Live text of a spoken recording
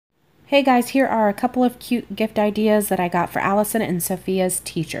Hey guys, here are a couple of cute gift ideas that I got for Allison and Sophia's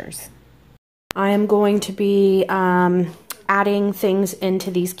teachers. I am going to be adding things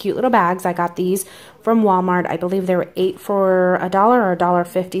into these cute little bags. I got these from Walmart. I believe they were 8 for $1 or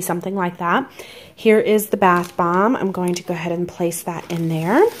 $1.50, something like that. Here is the bath bomb. I'm going to go ahead and place that in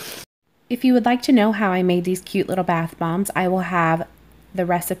there. If you would like to know how I made these cute little bath bombs, I will have the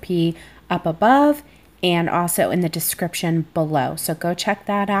recipe up above and also in the description below. So go check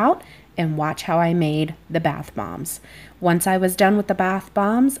that out and watch how I made the bath bombs. Once I was done with the bath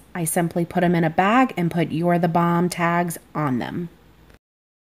bombs, I simply put them in a bag and put "You're the Bomb" tags on them.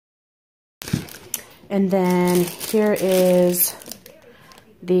 And then here is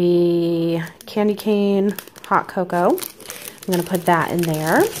the candy cane hot cocoa. I'm going to put that in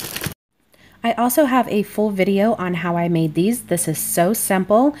there. I also have a full video on how I made these. This is so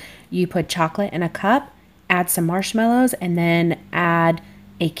simple. You put chocolate in a cup, add some marshmallows, and then add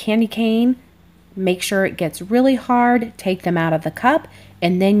a candy cane. Make sure it gets really hard, take them out of the cup,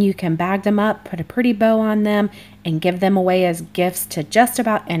 and then you can bag them up, put a pretty bow on them, and give them away as gifts to just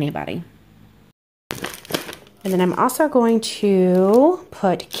about anybody. And then I'm also going to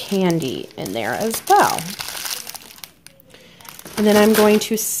put candy in there as well. And then I'm going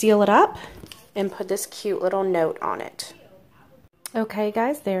to seal it up and put this cute little note on it. Okay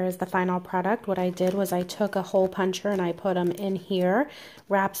guys, there is the final product. What I did was I took a hole puncher and I put them in here,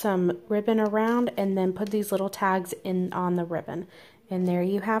 wrapped some ribbon around, and then put these little tags in on the ribbon. And there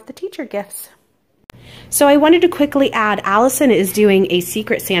you have the teacher gifts. So I wanted to quickly add, Allison is doing a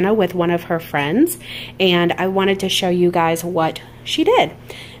Secret Santa with one of her friends, and I wanted to show you guys what she did.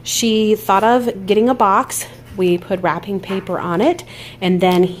 She thought of getting a box. We put wrapping paper on it, and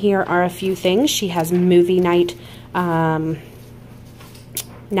then here are a few things. She has movie night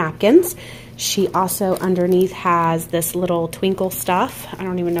napkins. She also underneath has this little twinkle stuff. I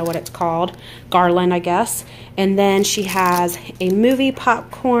don't even know what it's called. Garland, I guess. And then she has a movie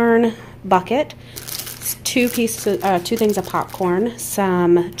popcorn bucket, two things of popcorn,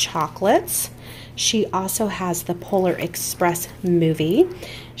 some chocolates. She also has the Polar Express movie.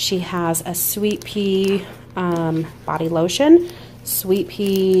 She has a sweet pea body lotion, sweet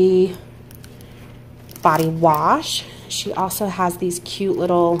pea body wash. She also has these cute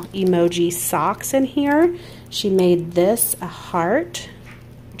little emoji socks in here. She made this a heart,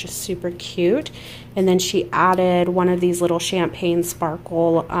 which is super cute. And then she added one of these little champagne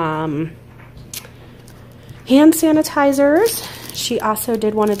sparkle hand sanitizers. She also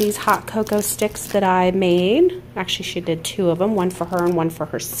did one of these hot cocoa sticks that I made. Actually, she did 2 of them, one for her and one for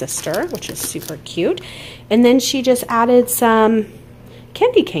her sister, which is super cute. And then she just added some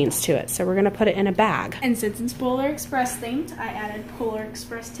candy canes to it, so we're going to put it in a bag. And since it's Polar Express themed, I added Polar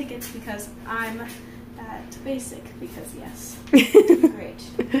Express tickets because I'm at basic, because yes, great.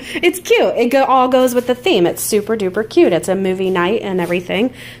 It's cute. It all goes with the theme. It's super duper cute. It's a movie night and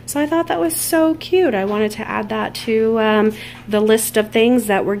everything, so I thought that was so cute. I wanted to add that to the list of things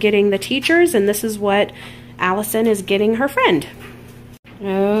that we're getting the teachers, and this is what Allison is getting her friend.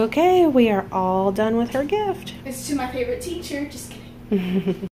 Okay, we are all done with her gift. It's to my favorite teacher, just kidding.